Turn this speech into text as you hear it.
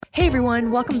Hey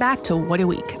everyone, welcome back to What a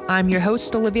Week. I'm your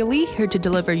host, Olivia Lee, here to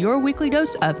deliver your weekly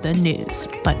dose of the news.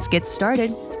 Let's get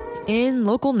started. In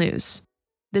local news.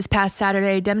 This past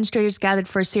Saturday, demonstrators gathered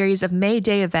for a series of May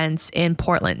Day events in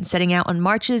Portland, setting out on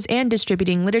marches and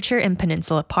distributing literature in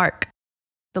Peninsula Park.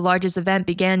 The largest event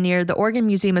began near the Oregon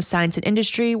Museum of Science and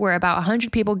Industry, where about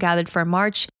 100 people gathered for a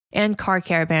march and car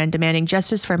caravan demanding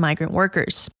justice for migrant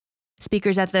workers.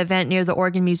 Speakers at the event near the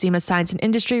Oregon Museum of Science and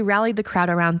Industry rallied the crowd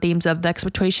around themes of the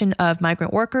exploitation of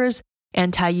migrant workers,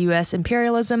 anti-U.S.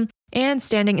 imperialism, and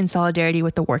standing in solidarity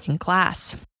with the working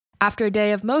class. After a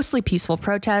day of mostly peaceful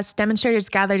protests, demonstrators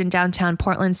gathered in downtown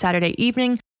Portland Saturday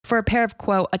evening for a pair of,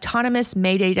 quote, autonomous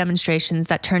May Day demonstrations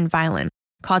that turned violent,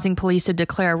 causing police to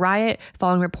declare a riot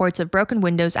following reports of broken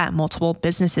windows at multiple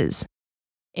businesses.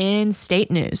 In state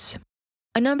news.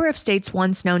 A number of states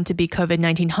once known to be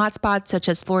COVID-19 hotspots, such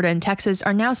as Florida and Texas,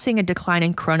 are now seeing a decline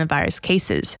in coronavirus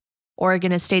cases.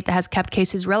 Oregon, a state that has kept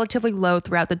cases relatively low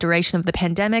throughout the duration of the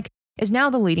pandemic, is now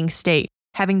the leading state,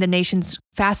 having the nation's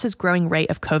fastest growing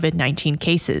rate of COVID-19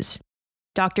 cases.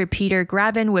 Dr. Peter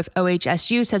Gravin with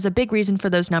OHSU says a big reason for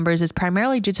those numbers is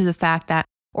primarily due to the fact that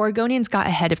Oregonians got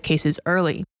ahead of cases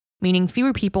early, meaning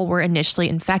fewer people were initially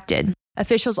infected.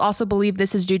 Officials also believe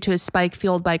this is due to a spike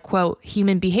fueled by, quote,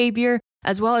 human behavior,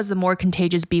 as well as the more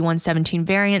contagious B117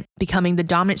 variant becoming the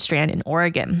dominant strand in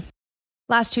Oregon.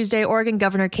 Last Tuesday, Oregon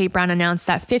Governor Kate Brown announced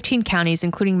that 15 counties,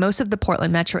 including most of the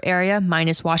Portland metro area,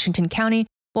 minus Washington County,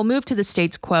 will move to the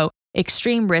state's, quote,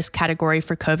 extreme risk category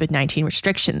for COVID-19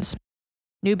 restrictions.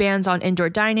 New bans on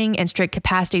indoor dining and strict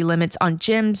capacity limits on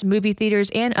gyms, movie theaters,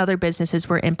 and other businesses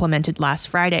were implemented last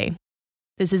Friday.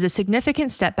 This is a significant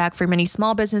step back for many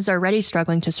small businesses already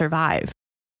struggling to survive.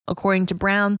 According to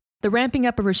Brown, the ramping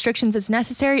up of restrictions is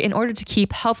necessary in order to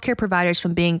keep healthcare providers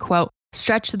from being, quote,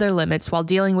 stretched to their limits while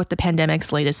dealing with the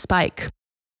pandemic's latest spike.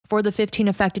 For the 15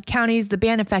 affected counties, the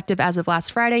ban effective as of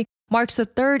last Friday marks the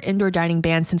third indoor dining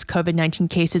ban since COVID-19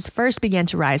 cases first began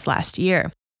to rise last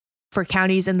year. For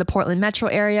counties in the Portland metro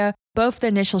area, both the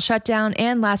initial shutdown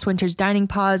and last winter's dining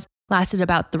pause lasted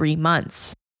about 3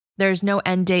 months. There's no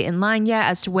end date in line yet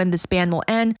as to when this ban will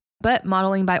end, but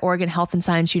modeling by Oregon Health and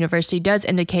Science University does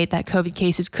indicate that COVID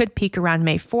cases could peak around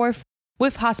May 4th,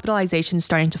 with hospitalizations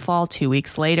starting to fall 2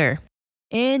 weeks later.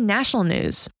 In national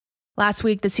news, last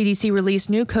week the CDC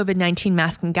released new COVID-19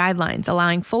 masking guidelines,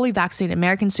 allowing fully vaccinated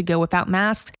Americans to go without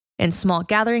masks in small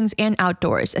gatherings and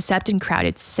outdoors, except in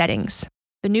crowded settings.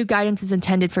 The new guidance is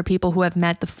intended for people who have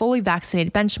met the fully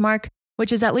vaccinated benchmark,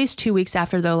 which is at least 2 weeks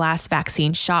after their last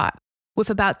vaccine shot. With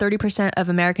about 30% of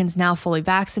Americans now fully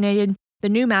vaccinated, the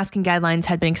new masking guidelines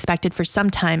had been expected for some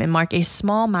time and mark a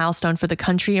small milestone for the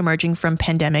country emerging from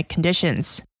pandemic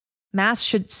conditions. Masks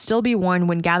should still be worn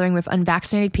when gathering with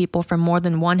unvaccinated people from more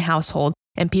than one household,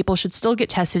 and people should still get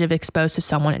tested if exposed to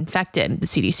someone infected, the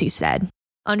CDC said.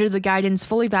 Under the guidance,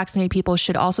 fully vaccinated people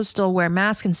should also still wear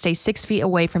masks and stay 6 feet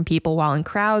away from people while in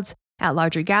crowds, at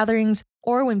larger gatherings,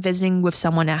 or when visiting with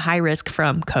someone at high risk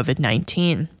from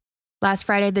COVID-19. Last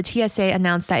Friday, the TSA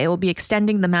announced that it will be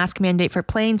extending the mask mandate for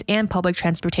planes and public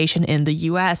transportation in the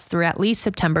U.S. through at least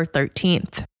September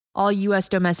 13th. All U.S.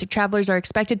 domestic travelers are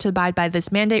expected to abide by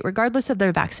this mandate regardless of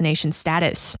their vaccination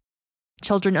status.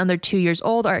 Children under 2 years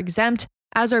old are exempt,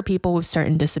 as are people with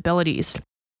certain disabilities.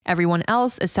 Everyone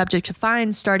else is subject to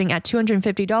fines starting at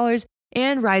 $250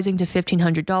 and rising to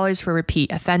 $1,500 for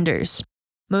repeat offenders.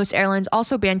 Most airlines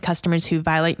also ban customers who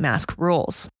violate mask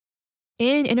rules.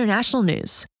 In international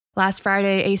news, last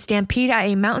Friday, a stampede at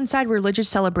a mountainside religious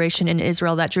celebration in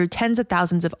Israel that drew tens of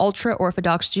thousands of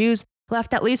ultra-Orthodox Jews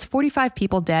left at least 45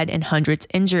 people dead and hundreds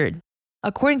injured.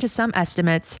 According to some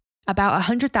estimates, about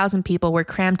 100,000 people were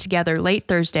crammed together late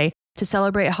Thursday to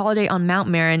celebrate a holiday on Mount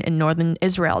Meron in northern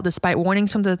Israel, despite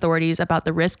warnings from the authorities about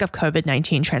the risk of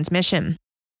COVID-19 transmission.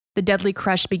 The deadly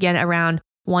crush began around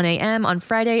 1 a.m. on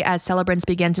Friday as celebrants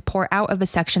began to pour out of a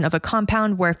section of a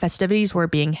compound where festivities were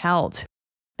being held.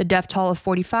 The death toll of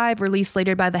 45, released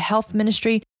later by the health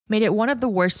ministry, made it one of the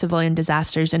worst civilian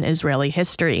disasters in Israeli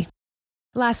history.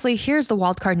 Lastly, here's the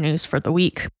wildcard news for the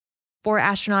week. 4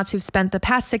 astronauts who've spent the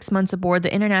past 6 months aboard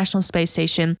the International Space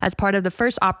Station as part of the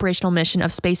first operational mission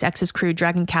of SpaceX's Crew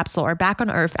Dragon capsule are back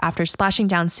on Earth after splashing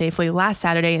down safely last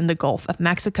Saturday in the Gulf of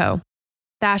Mexico.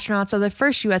 The astronauts are the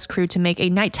first U.S. crew to make a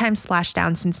nighttime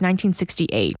splashdown since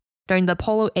 1968, during the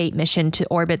Apollo 8 mission to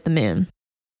orbit the moon.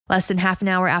 Less than half an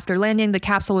hour after landing, the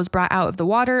capsule was brought out of the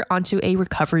water onto a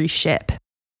recovery ship.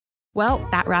 Well,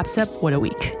 that wraps up What a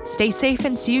Week. Stay safe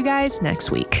and see you guys next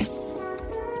week.